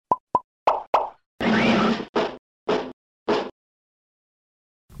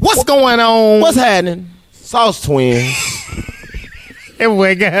What's going on? What's happening? Sauce Twins.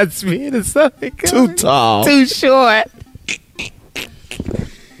 Everyone got spin or something. Too tall. Too short.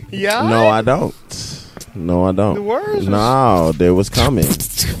 Yeah. No, I don't. The words? No, there was coming. You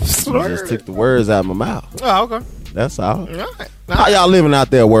just took the words out of my mouth. Oh, okay. That's all. All right. How y'all living out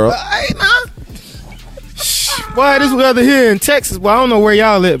there, world? Hey, nah. Boy, this weather here in Texas. Well, I don't know where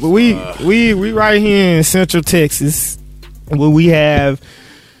y'all at, but we right here in Central Texas, where we have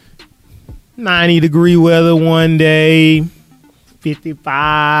 90-degree weather one day,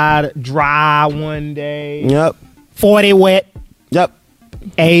 55 dry one day, Yep. 40 wet, Yep.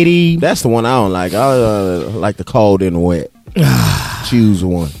 80. That's the one I don't like. I like the cold and the wet. Choose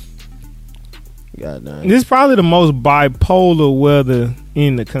one. Goddamn. This is probably the most bipolar weather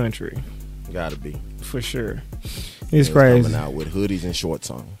in the country, Gotta be. for sure. It's It's crazy. coming out with hoodies and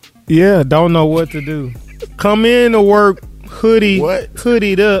shorts on. Yeah, don't know what to do. Come in to work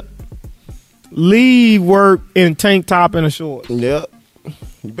hoodied up. Leave work in tank top and a short. Yep.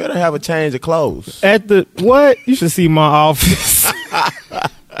 You better have a change of clothes. At the what? You should see my office.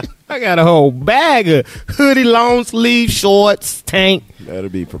 I got a whole bag of hoodie, long sleeve shorts, tank, Better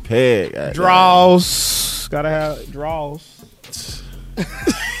be prepared. Goddamn. draws. Gotta have draws.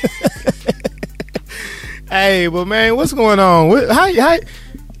 Hey, but man, what's going on? How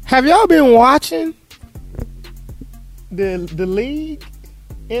have y'all been watching the league,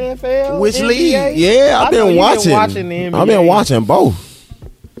 NFL? Which NBA? league? Yeah, I've been watching. the NBA. I've been watching both.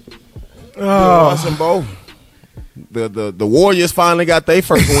 Oh, Watching both. The Warriors finally got their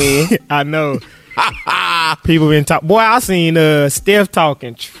first win. I know. People been talking. Boy, I seen Steph talk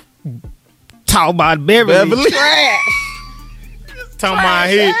about Beverly. Trash. Talking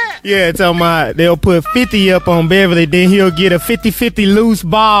about they'll put 50 up on Beverly, then he'll get a 50-50 loose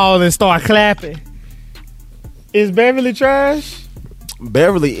ball and start clapping. Is Beverly trash?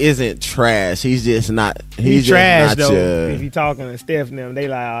 Beverly isn't trash. He's just not. He's just trash not though. your- If you talking to Steph and them, they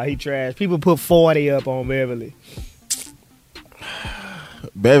like, oh, he trash. People put 40 up on Beverly.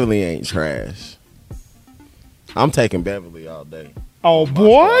 Beverly ain't trash. I'm taking Beverly all day. Oh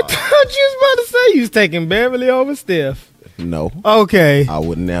boy, I thought you was about to say you was taking Beverly over Steph. No, Okay. I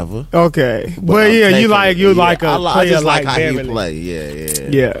would never. Okay, but I'm yeah, taking you like it. Yeah, a I player just like how Beverly. he play. Yeah.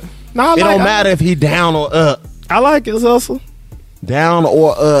 Yeah, no, It don't matter if he down or up. I like his hustle. Down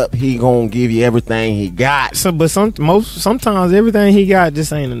or up, he gonna give you everything he got. Sometimes everything he got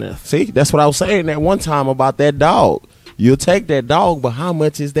just ain't enough. See, that's what I was saying that one time about that dog. You'll take that dog, but how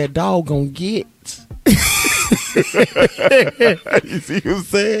much is that dog gonna get? You see what I'm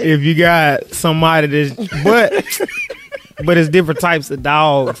saying? If you got somebody that's but it's different types of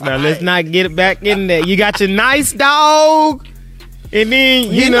dogs. Now let's not get it back in there. You got your nice dog, and then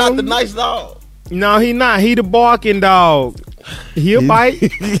He not the nice dog. No, he not. He the barking dog. He'll bite.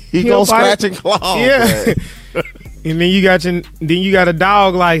 He He'll gonna scratch and claw. Yeah. And then you got a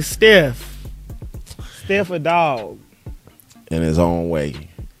dog like Steph. Steph a dog. In his own way.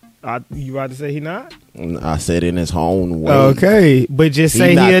 You about to say he not? I said in his own way. Okay, but just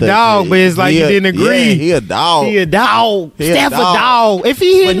say not he a the- dog. But it's like he you a- didn't agree. Yeah, he a dog. He a dog. He a Steph a dog. dog. If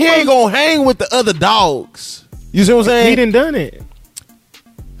he But he ain't gonna hang with the other dogs. You see what I'm saying? he done it.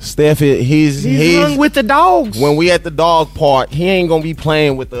 Steph, he's hung with the dogs. when we at the dog park, he ain't gonna be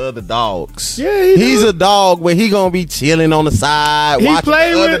playing with the other dogs. Yeah, he's a dog, but he gonna be chilling on the side, watching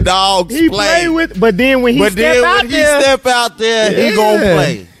the other dogs he play. play with, but then when he step out there, he gonna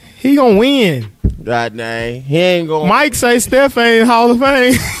play. He gonna win. God dang, he ain't gonna. Mike say Steph ain't Hall of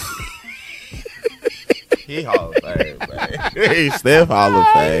Fame. He Hall of Fame, man. Hey, Steph Hall of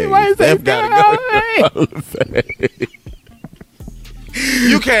Fame. Why is Steph that gotta go to Hall of Fame.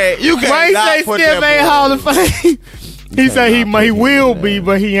 You can't Mike not say put Steph that ain't boy Hall in. of Fame. He say he cannot put him will in be, there.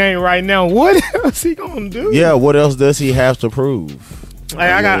 but he ain't right now. What else he gonna do? Yeah, what else does he have to prove?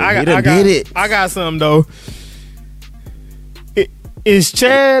 Hey, I He done did it. got something though. Is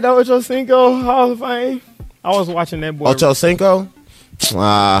Chad Ochocinco Hall of Fame? I was watching that boy. Ocho Cinco?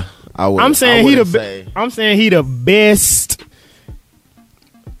 I would. I'm saying I'm saying he the best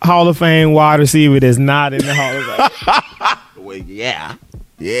Hall of Fame wide receiver that's not in the Hall of Fame. Well, yeah,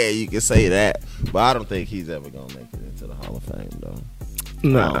 you can say that, but I don't think he's ever gonna make it into the Hall of Fame, though. I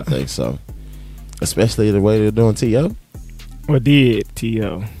No, don't think so. Especially the way they're doing T.O. or did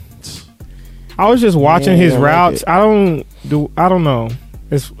T.O. I was just watching Yeah, his I like routes. it. I don't know.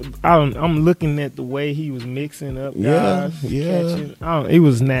 I'm looking at the way he was mixing up guys. Yeah. Catching. It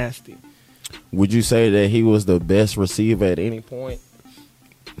was nasty. Would you say that he was the best receiver at any point?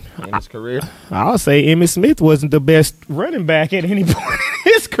 in his career? I'll say Emmitt Smith wasn't the best running back at any point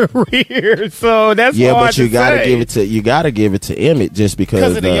in his career. So that's hard but you to gotta say. give it to Emmitt just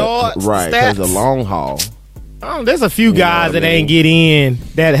because of the yards, right, stats. because the long haul. There's a few guys that ain't get in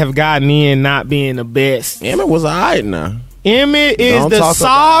that have gotten in not being the best. Emmitt was all right now. Emmitt is Don't the talk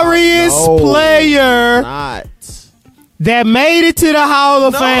sorriest about- no, player Not. that made it to the Hall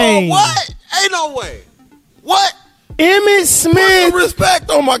of Fame. What? Ain't no way. What? Emmitt Put Smith. some respect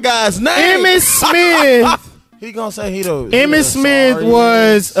on my guy's name. Emmitt Smith. He gonna say he the Emmitt Smith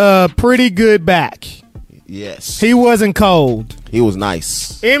was a pretty good back. Yes. He wasn't cold. He was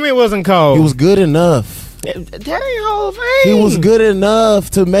nice. Emmitt wasn't cold. He was good enough. That ain't Hall of Fame. He was good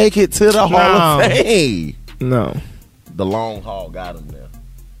enough to make it to the Hall of Fame. No. The long haul got him there.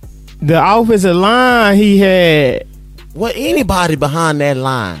 The offensive line he had. Well, anybody behind that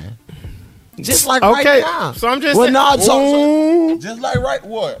line. Just like right now. So I'm just Well, saying. no, Ooh. just like right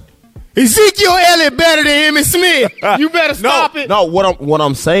what? Ezekiel Elliott better than Emmitt Smith. You better stop it. No, what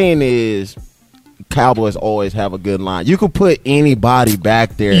I'm saying is Cowboys always have a good line. You could put anybody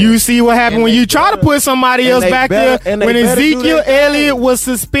back there. You see what happened And when they you try to better- put somebody and else they back better- there. and they When better do Ezekiel their thing. Elliott was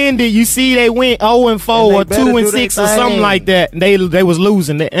suspended, you see they went 0-4 or And they better do 2-6 their or something thing. like that. They was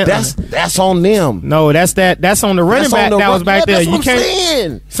losing. That's on them. No, that's on the running That's back on the that was run- back yeah, there. that's You what I'm can't.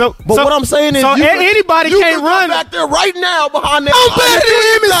 saying. So, But what I'm saying is, so you anybody you can't could run. go back there right now behind that. I'm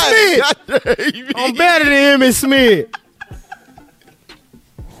better than Emmitt Smith. I'm better than Emmitt Smith.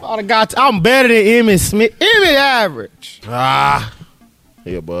 I'm better than Emmitt Smith. Emmitt average.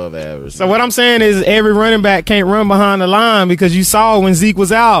 He above average. So what I'm saying is every running back can't run behind the line because you saw when Zeke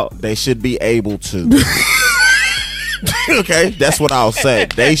was out. They should be able to. Okay, that's what I'll say.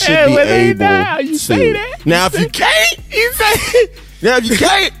 They should be Well, they able not. You to. say that. Now, if you can't, You say now if you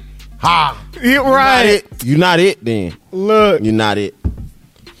can't, it right. you're not it. Then Look, you're not it.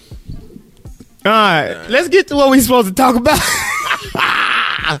 all right. Let's get to what we're supposed to talk about.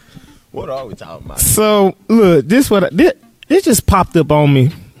 What are we talking about? So look, this just popped up on me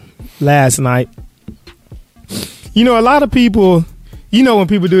last night. You know, a lot of people, you know, when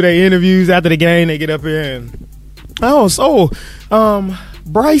people do their interviews after the game, they get up here and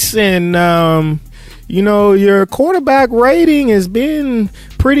Bryson, you know, your quarterback rating has been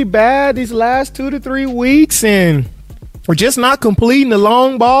pretty bad these last 2 to 3 weeks, and we're just not completing the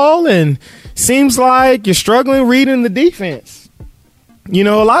long ball, and seems like you're struggling reading the defense. You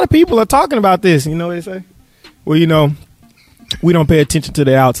know, a lot of people are talking about this. You know what they say? Well, you know, we don't pay attention to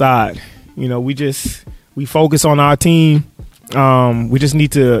the outside. You know, we focus on our team. We just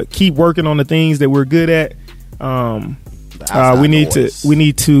need to keep working on the things that we're good at. We need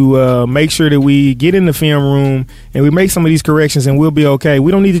to make sure that we get in the film room and we make some of these corrections, and we'll be okay.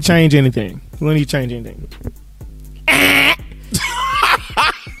 We don't need to change anything. We don't need to change anything.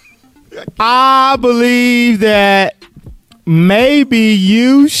 I believe that maybe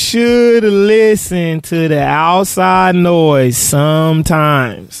you should listen to the outside noise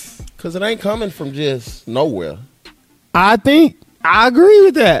sometimes. Because it ain't coming from just nowhere. I agree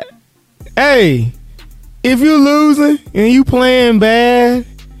with that. Hey, if you're losing and you playing bad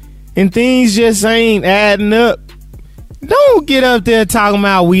and things just ain't adding up, don't get up there talking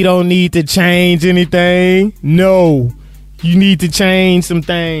about we don't need to change anything. No, you need to change some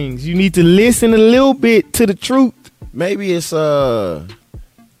things. You need to listen a little bit to the truth. Maybe it's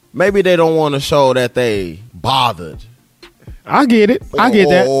maybe they don't want to show that they bothered. I get it. I get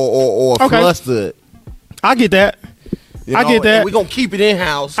that. Or flustered. I get that. I get that. We're going to keep it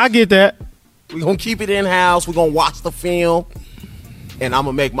in-house. I get that. We're going to keep it in-house. We're going to watch the film. And I'm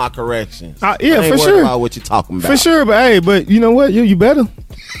going to make my corrections. Yeah, I ain't for worried sure. about what you're talking about. For sure, but you know what? You better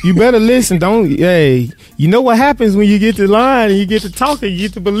listen. You know what happens when you get to line and you get to talking, you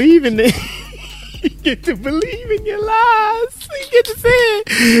get to believe in it. You get to believe in your lies. You get to say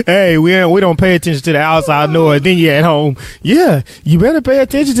it. Hey, we don't pay attention to the outside noise. Then you're at home. Yeah, you better pay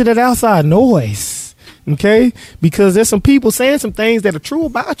attention to that outside noise. Okay? Because there's some people saying some things that are true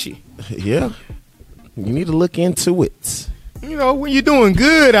about you. Yeah. You need to look into it. You know, when you're doing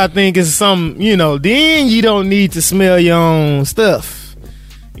good, I think it's some, you know, then you don't need to smell your own stuff.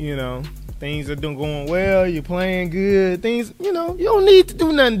 You know, things are going well, you're playing good, things, you know, you don't need to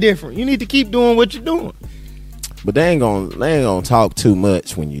do nothing different. You need to keep doing what you're doing. But they ain't gonna talk too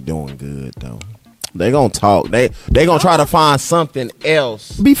much when you're doing good though. They gonna talk. They gonna try to find something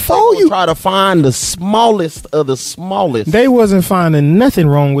else. Before you try to find the smallest of the smallest. They wasn't finding nothing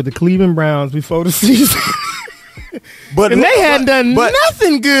wrong with the Cleveland Browns before the season. And they hadn't done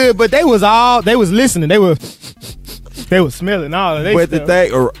nothing good, but they was listening. They were smelling all of that. But the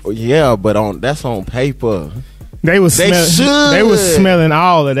thing, that's on paper. They was smelling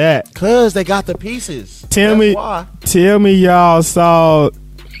all of that. Cause they got the pieces. Tell me y'all saw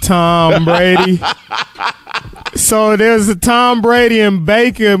Tom Brady. So there's a Tom Brady and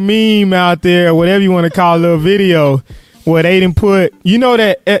Baker meme out there, whatever you want to call it, a little video where they didn't put,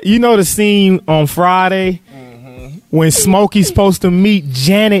 the scene on Friday when Smokey's supposed to meet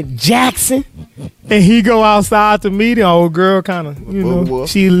Janet Jackson and he go outside to meet an old girl, kind of,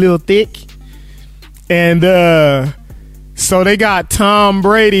 she a little thick. And so they got Tom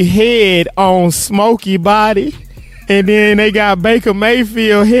Brady head on Smokey body, and then they got Baker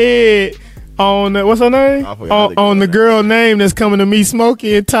Mayfield head on what's her name? On the girl name that's coming to meet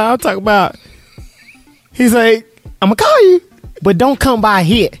Smokey and Tom. Talk about. He's like, I'm gonna call you, but don't come by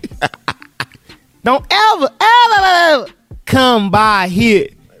here. Don't ever come by here.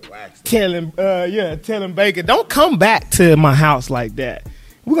 Telling Baker, don't come back to my house like that.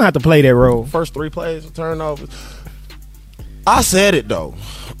 We're gonna have to play that role. First 3 plays of turnovers. I said it though.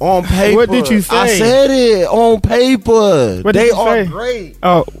 On paper. What did you say? I said it on paper. What they did you are say? great.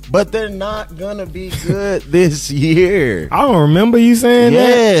 Oh, but they're not gonna be good this year. I don't remember you saying that.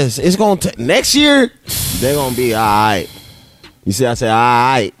 Yes, it's gonna next year. They're gonna be all right. You see, I said all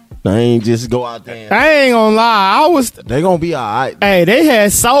right. I ain't just go out there. I ain't gonna lie. They're gonna be all right. Hey, they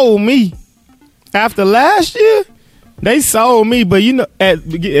had sold me after last year. They sold me, but in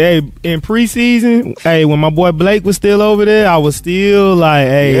preseason, when my boy Blake was still over there, I was still like,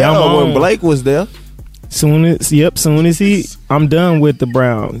 when Blake was there. Soon as I'm done with the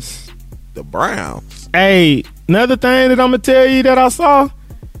Browns. The Browns. Hey, another thing that I'm gonna tell you that I saw,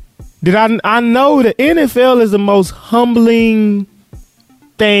 I know the NFL is the most humbling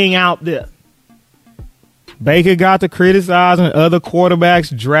thing out there. Baker got to criticizing other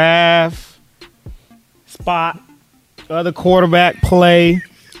quarterbacks' draft spot. Other quarterback play,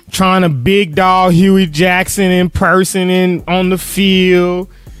 trying to big dog Huey Jackson in person and on the field,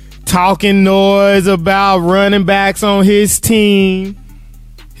 talking noise about running backs on his team.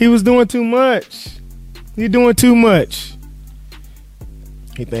 He was doing too much. He doing too much.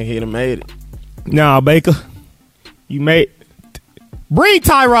 He think he'd have made it. Nah, Baker, bring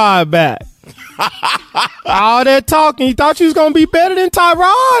Tyrod back. All that talking, you thought you was gonna be better than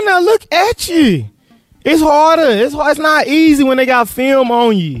Tyrod. Now look at you. It's harder. It's not easy when they got film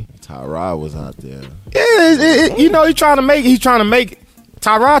on you. Tyrod was out there. Yeah, he's trying to make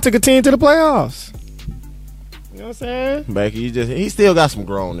Tyrod to continue to the playoffs. You know what I'm saying? Baker, he still got some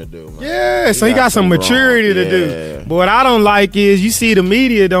growing to do, man. Yeah, so he got some maturity to do. But what I don't like is you see the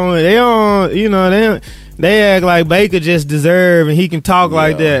media they act like Baker just deserve and he can talk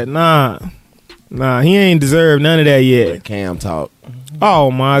like that. Nah, he ain't deserved none of that yet. Let Cam talk.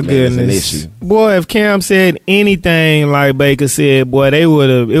 Oh my goodness, boy! If Cam said anything like Baker said, boy, it would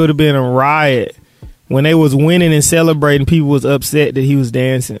have been a riot. When they was winning and celebrating, people was upset that he was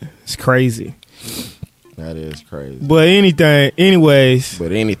dancing. It's crazy. That is crazy. But anyways.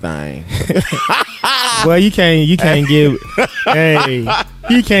 Well, you can't give. Hey,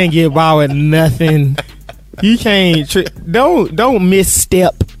 you can't get by with nothing. You can't. Don't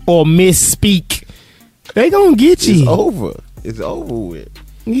misstep or misspeak. They gonna get you. It's over with.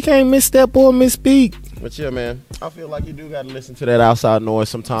 You can't misstep or misspeak. But yeah, man, I feel like you do got to listen to that outside noise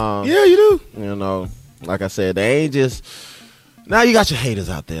sometimes. Yeah, you do. Like I said, they ain't just. Now you got your haters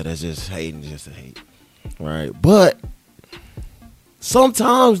out there that's just hating just to hate, right? But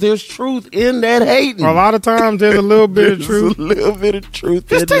sometimes there's truth in that hating. A lot of times there's a little bit of truth. A little bit of truth.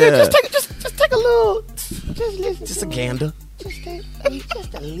 Just take a little. Just listen. Just a gander. Just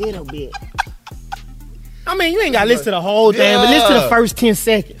a little bit. I mean, you ain't got to listen to the whole thing, but listen to the first 10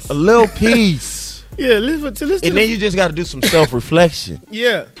 seconds. A little piece. Yeah, listen to and then you just got to do some self-reflection.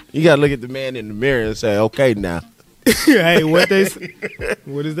 Yeah. You got to look at the man in the mirror and say, okay, now. Hey, what is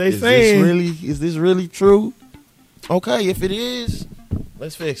they saying? Is this really true? Okay, if it is,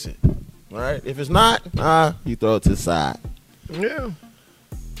 let's fix it. All right? If it's not, you throw it to the side. Yeah.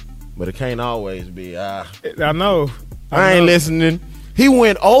 But it can't always be, I know. I ain't listening. He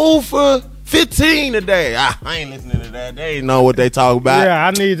went over 15 today. I ain't listening to that. They ain't know what they talk about. Yeah,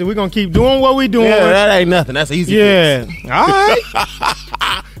 we're going to keep doing what we doing. Yeah, that ain't nothing. That's easy. Yeah. Fix. All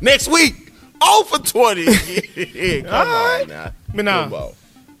right. Next week, 0 for 20. Come on now.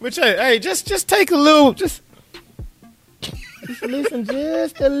 But hey, just take a little, just listen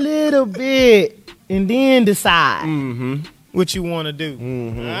just a little bit and then decide what you want to do.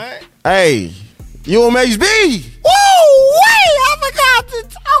 Mm-hmm. All right? Hey, UMHB. Woo! Wait, I forgot to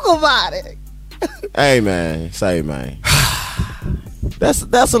talk about it. Hey, man. That's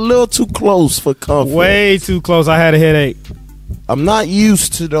a little too close for comfort. Way too close. I had a headache. I'm not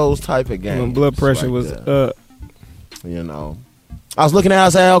used to those type of games. My blood pressure was up. You know, I was looking at it, I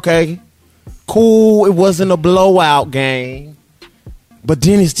said, okay, cool. It wasn't a blowout game, but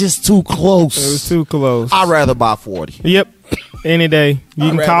then it's just too close. It was too close. I'd rather buy 40. Yep. Any day. You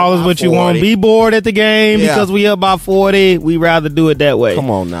can call us what 40. you want. Be bored at the game because we up by 40. We rather do it that way.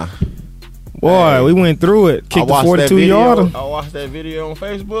 Come on now. Boy, we went through it. Kicked the 42-yarder. I watched that video on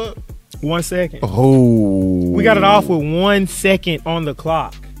Facebook. 1 second. Oh. We got it off with 1 second on the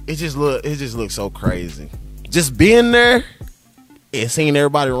clock. It just looks so crazy. Just being there and seeing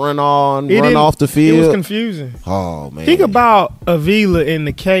everybody run off the field. It was confusing. Oh, man. Think about Avila in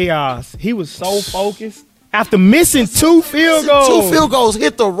the chaos. He was so focused. After missing 2 field goals. 2 field goals,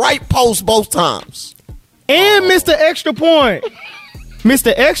 hit the right post both times. And missed the extra point. Missed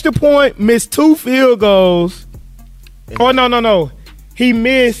the extra point, missed 2 field goals. Oh, no. He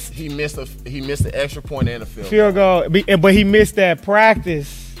missed the extra point and a field goal. But he missed that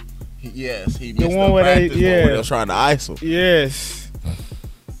practice. He missed the one where practice one where they was trying to ice him. Yes.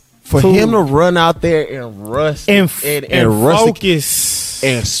 For him to run out there and rush and focus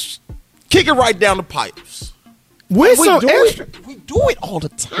and kick it right down the pipes. With some extra. We do it all the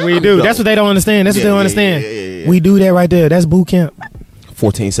time. We do. Though. That's what they don't understand. That's what they don't understand. Yeah. We do that right there. That's boot camp.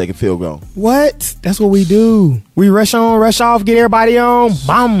 14-second field goal. What? That's what we do. We rush on, rush off, get everybody on.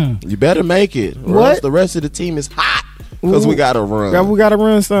 Bam. You better make it. Or else the rest of the team is hot because we got to run. Yeah, we got to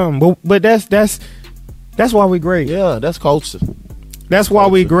run something. But that's why we great. Yeah, that's culture. That's why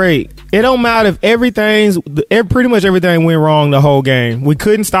we great. It don't matter if pretty much everything went wrong the whole game. We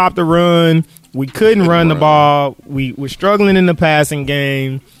couldn't stop the run. We couldn't run the ball. We were struggling in the passing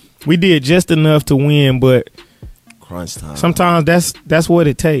game. We did just enough to win, but crunch time. Sometimes that's what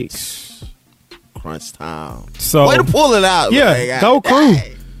it takes. Crunch time. So way to pull it out. Yeah, man. go crew.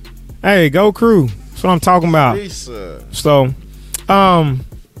 Hey, go crew. That's what I'm talking about. So,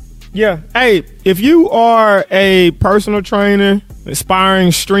 yeah. Hey, if you are a personal trainer,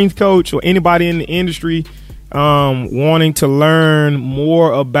 aspiring strength coach, or anybody in the industry wanting to learn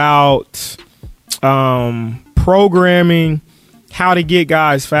more about programming, how to get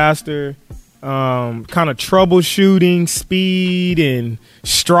guys faster, kind of troubleshooting speed and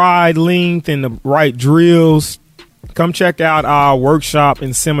stride length and the right drills, come check out our workshop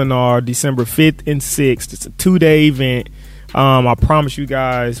and seminar December 5th and 6th. It's a 2-day event. I promise you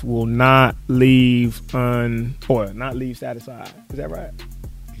guys will not leave satisfied. Is that right?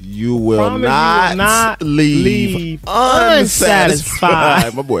 You will not leave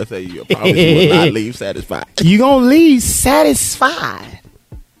unsatisfied. My boy say you promise you will not leave satisfied. You gonna leave satisfied.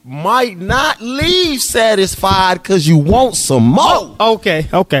 Might not leave satisfied because you want some more. Okay.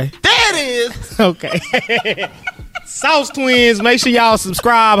 That is. Okay. Sauce Twins, make sure y'all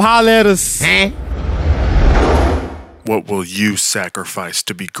subscribe. Holler at us. What will you sacrifice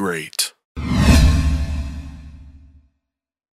to be great?